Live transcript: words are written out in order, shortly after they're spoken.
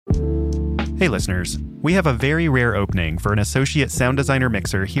Hey listeners, we have a very rare opening for an associate sound designer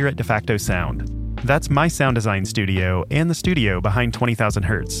mixer here at De Facto Sound. That's my sound design studio and the studio behind 20,000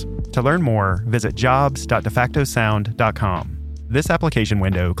 Hertz. To learn more, visit jobs.defactosound.com. This application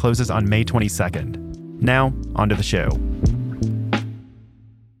window closes on May 22nd. Now, onto the show.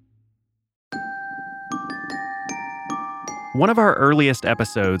 One of our earliest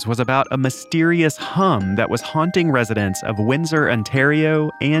episodes was about a mysterious hum that was haunting residents of Windsor, Ontario,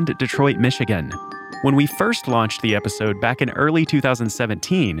 and Detroit, Michigan. When we first launched the episode back in early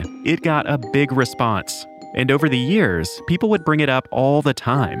 2017, it got a big response. And over the years, people would bring it up all the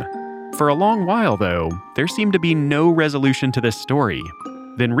time. For a long while, though, there seemed to be no resolution to this story.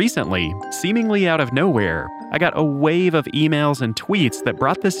 Then recently, seemingly out of nowhere, I got a wave of emails and tweets that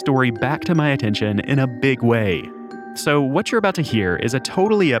brought this story back to my attention in a big way. So what you're about to hear is a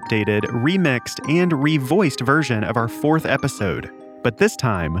totally updated, remixed, and revoiced version of our 4th episode, but this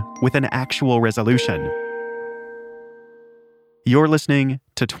time with an actual resolution. You're listening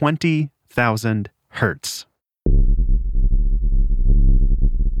to 20,000 Hertz.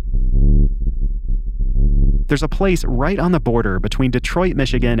 There's a place right on the border between Detroit,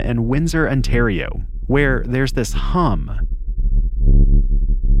 Michigan and Windsor, Ontario, where there's this hum.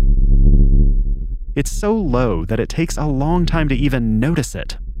 It's so low that it takes a long time to even notice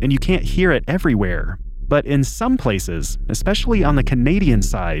it, and you can't hear it everywhere. But in some places, especially on the Canadian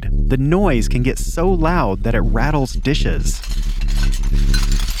side, the noise can get so loud that it rattles dishes.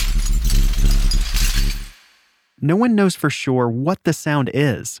 No one knows for sure what the sound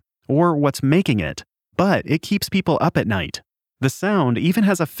is, or what's making it, but it keeps people up at night. The sound even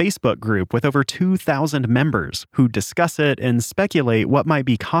has a Facebook group with over 2,000 members who discuss it and speculate what might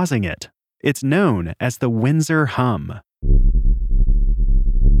be causing it. It's known as the Windsor Hum.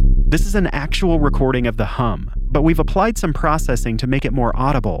 This is an actual recording of the hum, but we've applied some processing to make it more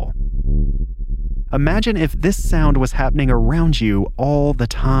audible. Imagine if this sound was happening around you all the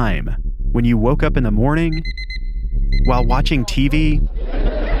time. When you woke up in the morning, while watching TV,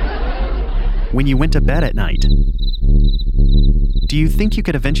 when you went to bed at night. Do you think you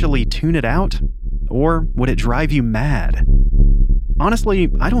could eventually tune it out? Or would it drive you mad? Honestly,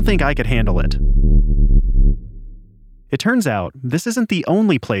 I don't think I could handle it. It turns out, this isn't the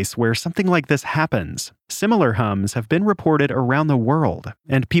only place where something like this happens. Similar hums have been reported around the world,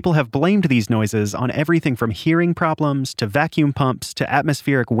 and people have blamed these noises on everything from hearing problems to vacuum pumps to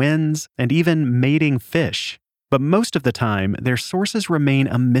atmospheric winds and even mating fish. But most of the time, their sources remain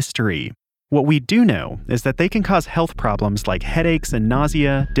a mystery. What we do know is that they can cause health problems like headaches and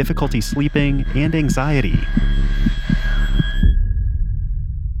nausea, difficulty sleeping, and anxiety.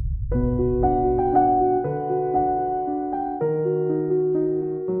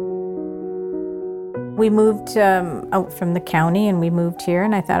 We moved out from the county and we moved here,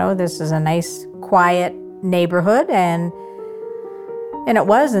 and I thought, oh, this is a nice, quiet neighborhood, and it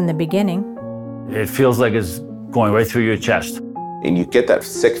was in the beginning. It feels like it's going right through your chest. And you get that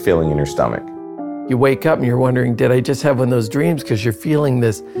sick feeling in your stomach. You wake up and you're wondering, did I just have one of those dreams? Because you're feeling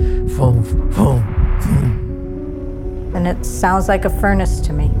this boom, boom, boom. And it sounds like a furnace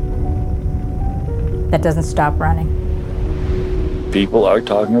to me that doesn't stop running. People are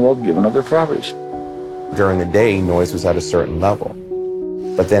talking about giving up their properties. During the day, noise was at a certain level.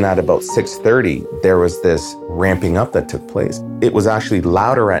 But then at about 6:30, there was this ramping up that took place. It was actually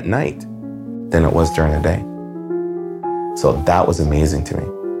louder at night than it was during the day. So that was amazing to me.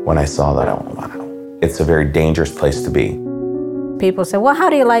 When I saw that, I went, wow, it's a very dangerous place to be. People said, well, how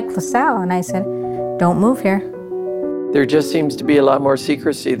do you like LaSalle? And I said, don't move here. There just seems to be a lot more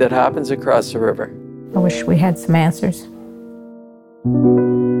secrecy that happens across the river. I wish we had some answers.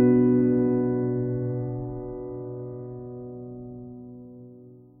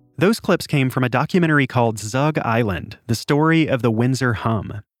 Those clips came from a documentary called Zug Island, the story of the Windsor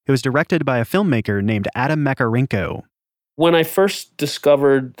Hum. It was directed by a filmmaker named Adam Makarenko. When I first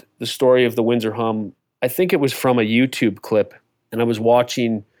discovered the story of the Windsor Hum, I think it was from a YouTube clip, and I was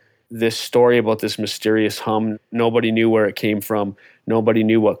watching this story about this mysterious hum. Nobody knew where it came from. Nobody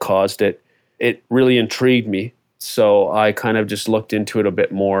knew what caused it. It really intrigued me, so I kind of just looked into it a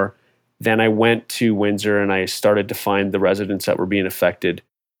bit more. Then I went to Windsor and I started to find the residents that were being affected.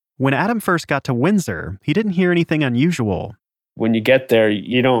 When Adam first got to Windsor, he didn't hear anything unusual. When you get there,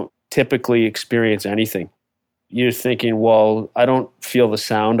 you don't typically experience anything. You're thinking, well, I don't feel the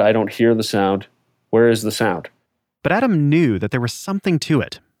sound. I don't hear the sound. Where is the sound? But Adam knew that there was something to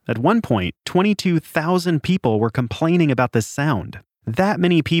it. At one point, 22,000 people were complaining about this sound. That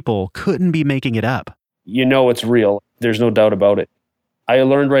many people couldn't be making it up. You know it's real. There's no doubt about it. I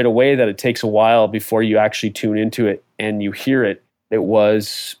learned right away that it takes a while before you actually tune into it and you hear it. It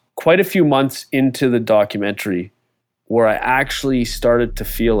was quite a few months into the documentary where I actually started to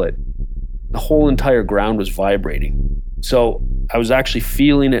feel it. The whole entire ground was vibrating. So I was actually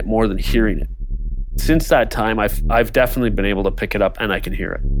feeling it more than hearing it. Since that time, I've definitely been able to pick it up and I can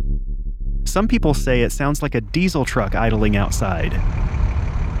hear it. Some people say it sounds like a diesel truck idling outside.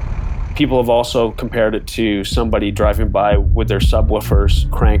 People have also compared it to somebody driving by with their subwoofers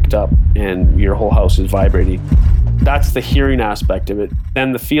cranked up and your whole house is vibrating. That's the hearing aspect of it.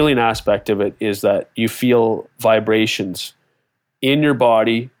 Then the feeling aspect of it is that you feel vibrations in your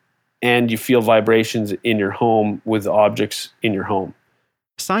body and you feel vibrations in your home with objects in your home.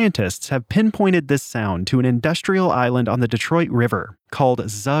 Scientists have pinpointed this sound to an industrial island on the Detroit River called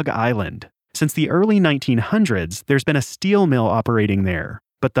Zug Island. Since the early 1900s, there's been a steel mill operating there,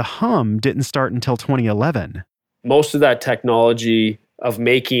 but the hum didn't start until 2011. Most of that technology of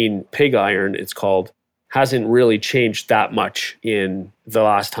making pig iron, it's called, hasn't really changed that much in the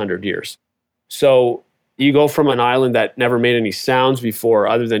last 100 years. So you go from an island that never made any sounds before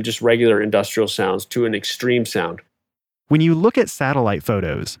other than just regular industrial sounds to an extreme sound. When you look at satellite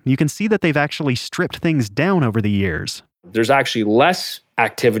photos, you can see that they've actually stripped things down over the years. There's actually less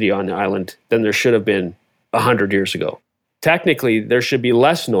activity on the island than there should have been 100 years ago. Technically, there should be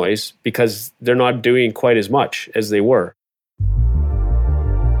less noise because they're not doing quite as much as they were.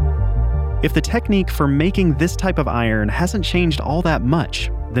 If the technique for making this type of iron hasn't changed all that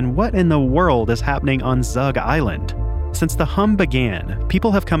much, then what in the world is happening on Zug Island? Since the hum began,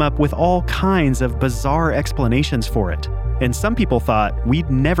 people have come up with all kinds of bizarre explanations for it. And some people thought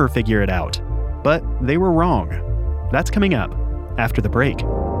we'd never figure it out. But they were wrong. That's coming up after the break.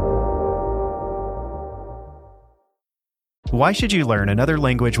 Why should you learn another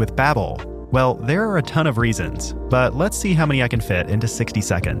language with Babbel? Well, there are a ton of reasons, but let's see how many I can fit into 60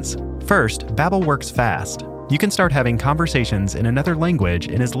 seconds. First, Babbel works fast. You can start having conversations in another language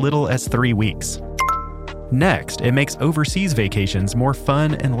in as little as 3 weeks. Next, it makes overseas vacations more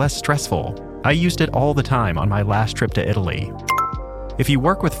fun and less stressful. I used it all the time on my last trip to Italy. If you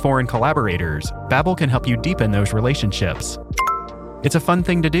work with foreign collaborators, Babbel can help you deepen those relationships. It's a fun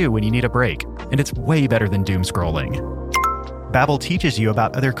thing to do when you need a break, and it's way better than doom scrolling. Babbel teaches you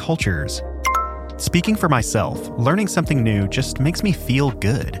about other cultures. Speaking for myself, learning something new just makes me feel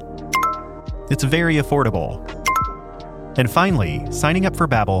good. It's very affordable. And finally, signing up for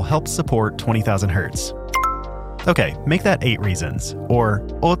Babbel helps support 20,000 Hertz. Okay, make that 8 reasons, or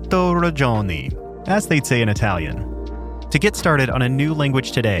 8 ragioni, as they'd say in Italian. To get started on a new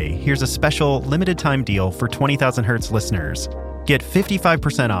language today, here's a special limited time deal for 20,000 Hertz listeners. Get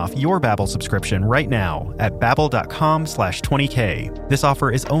 55% off your Babbel subscription right now at babbel.com/20k. This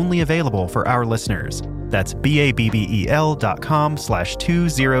offer is only available for our listeners. That's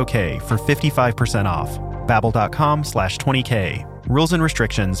babbel.com/20k for 55% off. babbel.com/20k. Rules and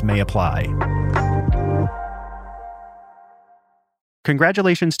restrictions may apply.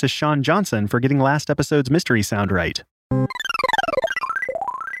 Congratulations to Sean Johnson for getting last episode's mystery sound right.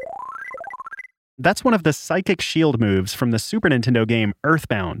 That's one of the psychic shield moves from the Super Nintendo game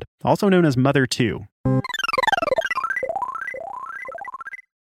Earthbound, also known as Mother 2.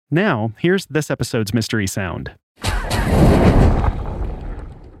 Now, here's this episode's mystery sound.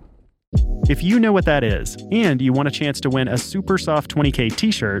 If you know what that is, and you want a chance to win a Super Soft 20K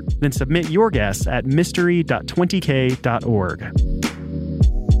t-shirt, then submit your guess at mystery.20k.org.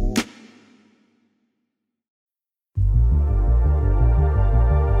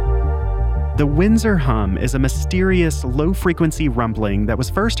 The Windsor Hum is a mysterious, low-frequency rumbling that was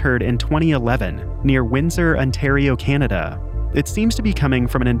first heard in 2011 near Windsor, Ontario, Canada. It seems to be coming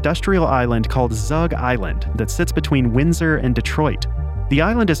from an industrial island called Zug Island that sits between Windsor and Detroit. The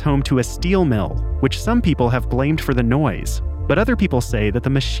island is home to a steel mill, which some people have blamed for the noise, but other people say that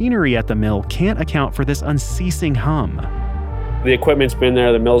the machinery at the mill can't account for this unceasing hum. The equipment's been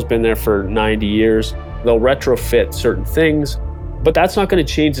there, the mill's been there for 90 years. They'll retrofit certain things, but that's not going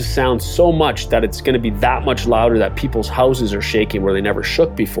to change the sound so much that it's going to be that much louder that people's houses are shaking where they never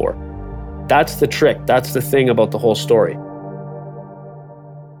shook before. That's the trick. That's the thing about the whole story.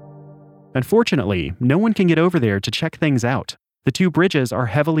 Unfortunately, no one can get over there to check things out. The 2 bridges are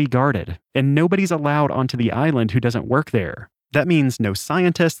heavily guarded, and nobody's allowed onto the island who doesn't work there. That means no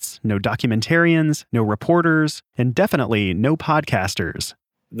scientists, no documentarians, no reporters, and definitely no podcasters.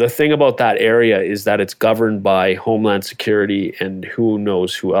 The thing about that area is that it's governed by Homeland Security and who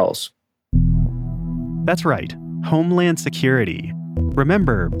knows who else. That's right, Homeland Security.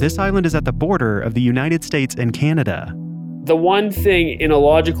 Remember, this island is at the border of the United States and Canada. The one thing, in a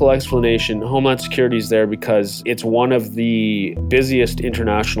logical explanation, Homeland Security is there because it's one of the busiest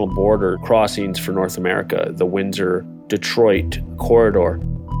international border crossings for North America, the Windsor-Detroit corridor.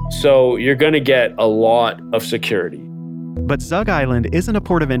 So you're going to get a lot of security. But Zug Island isn't a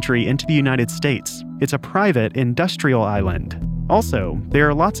port of entry into the United States. It's a private industrial island. Also, there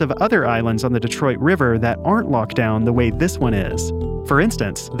are lots of other islands on the Detroit River that aren't locked down the way this one is. For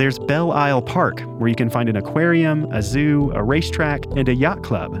instance, there's Belle Isle Park, where you can find an aquarium, a zoo, a racetrack, and a yacht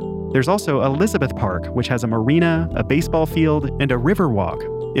club. There's also Elizabeth Park, which has a marina, a baseball field, and a river walk.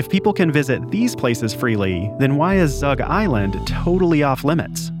 If people can visit these places freely, then why is Zug Island totally off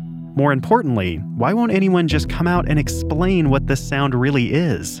limits? More importantly, why won't anyone just come out and explain what this sound really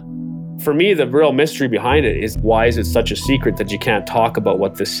is? For me, the real mystery behind it is, why is it such a secret that you can't talk about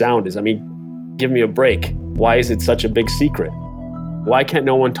what this sound is? I mean, give me a break. Why is it such a big secret? Why can't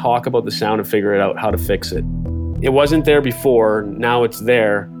no one talk about the sound and figure it out how to fix it? It wasn't there before, now it's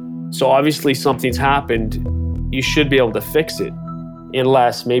there. So obviously something's happened. You should be able to fix it,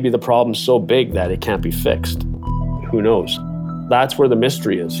 unless maybe the problem's so big that it can't be fixed. Who knows? That's where the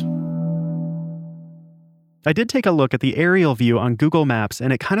mystery is. I did take a look at the aerial view on Google Maps,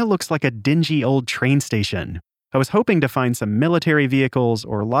 and it kind of looks like a dingy old train station. I was hoping to find some military vehicles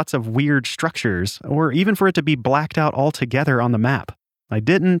or lots of weird structures, or even for it to be blacked out altogether on the map. I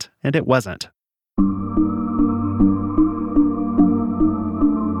didn't, and it wasn't.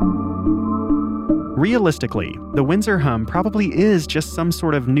 Realistically, the Windsor Hum probably is just some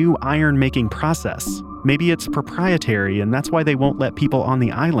sort of new iron-making process. Maybe it's proprietary, and that's why they won't let people on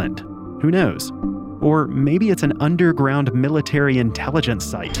the island. Who knows? Or maybe it's an underground military intelligence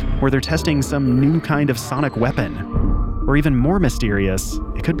site where they're testing some new kind of sonic weapon. Or even more mysterious,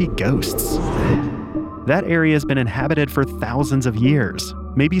 it could be ghosts. That area has been inhabited for thousands of years.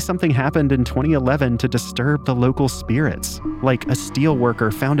 Maybe something happened in 2011 to disturb the local spirits. Like a steel worker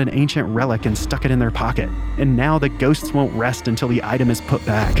found an ancient relic and stuck it in their pocket, and now the ghosts won't rest until the item is put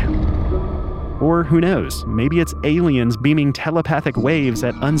back. Or who knows, maybe it's aliens beaming telepathic waves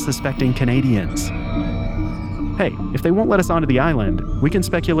at unsuspecting Canadians. Hey, if they won't let us onto the island, we can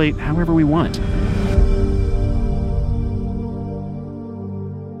speculate however we want.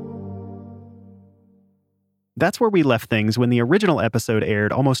 That's where we left things when the original episode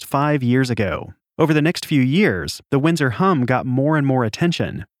aired almost 5 years ago. Over the next few years, the Windsor Hum got more and more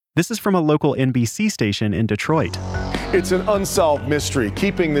attention. This is from a local NBC station in Detroit. It's an unsolved mystery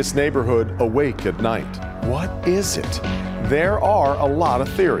keeping this neighborhood awake at night. What is it? There are a lot of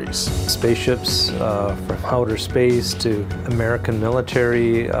theories. Spaceships from outer space to American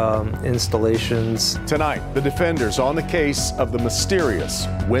military installations. Tonight, the defenders on the case of the mysterious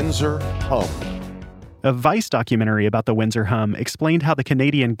Windsor Hum. A Vice documentary about the Windsor Hum explained how the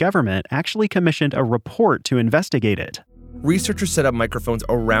Canadian government actually commissioned a report to investigate it. Researchers set up microphones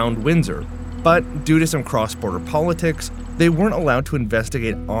around Windsor, but due to some cross-border politics, they weren't allowed to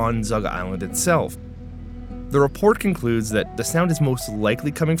investigate on Zug Island itself. The report concludes that the sound is most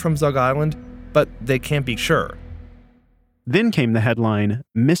likely coming from Zug Island, but they can't be sure. Then came the headline,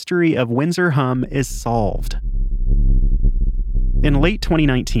 "Mystery of Windsor Hum is Solved." In late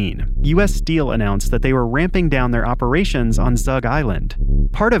 2019, U.S. Steel announced that they were ramping down their operations on Zug Island.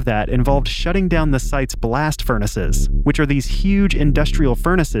 Part of that involved shutting down the site's blast furnaces, which are these huge industrial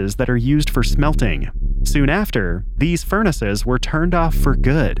furnaces that are used for smelting. Soon after, these furnaces were turned off for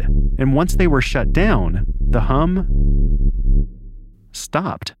good, and once they were shut down, the hum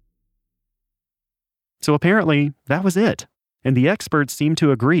stopped. So apparently, that was it, and the experts seem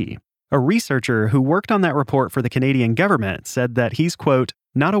to agree. A researcher who worked on that report for the Canadian government said that he's, quote,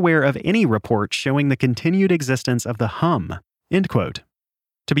 not aware of any report showing the continued existence of the hum, end quote.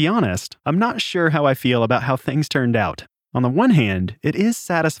 To be honest, I'm not sure how I feel about how things turned out. On the one hand, it is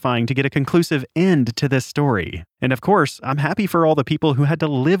satisfying to get a conclusive end to this story. And of course, I'm happy for all the people who had to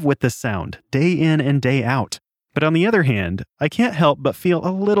live with this sound, day in and day out. But on the other hand, I can't help but feel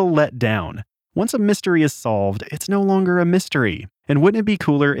a little let down. Once a mystery is solved, it's no longer a mystery. And wouldn't it be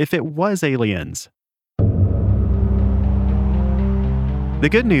cooler if it was aliens? The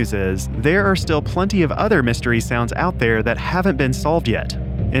good news is, there are still plenty of other mystery sounds out there that haven't been solved yet.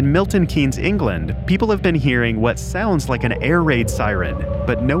 In Milton Keynes, England, people have been hearing what sounds like an air raid siren,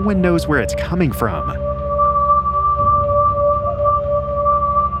 but no one knows where it's coming from.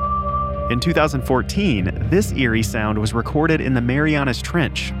 In 2014, this eerie sound was recorded in the Marianas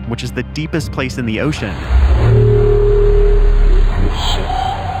Trench, which is the deepest place in the ocean.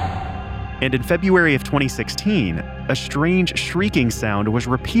 And in February of 2016, a strange shrieking sound was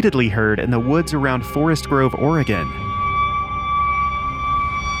repeatedly heard in the woods around Forest Grove, Oregon.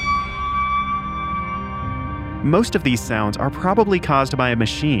 Most of these sounds are probably caused by a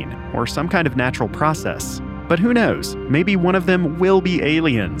machine or some kind of natural process. But who knows? Maybe one of them will be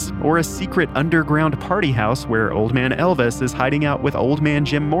aliens, or a secret underground party house where Old Man Elvis is hiding out with Old Man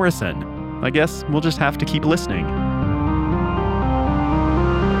Jim Morrison. I guess we'll just have to keep listening.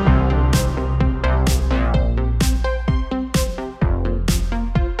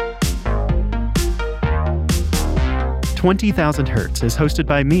 "20,000 Hertz" is hosted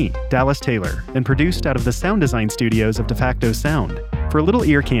by me, Dallas Taylor, and produced out of the sound design studios of De Facto Sound. For a little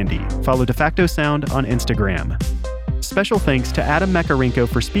ear candy, follow De Facto Sound on Instagram. Special thanks to Adam Makarenko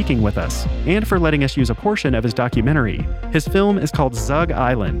for speaking with us, and for letting us use a portion of his documentary. His film is called Zug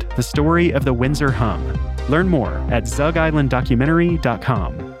Island, the story of the Windsor Hum. Learn more at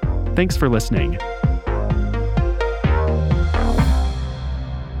zugislanddocumentary.com. Thanks for listening.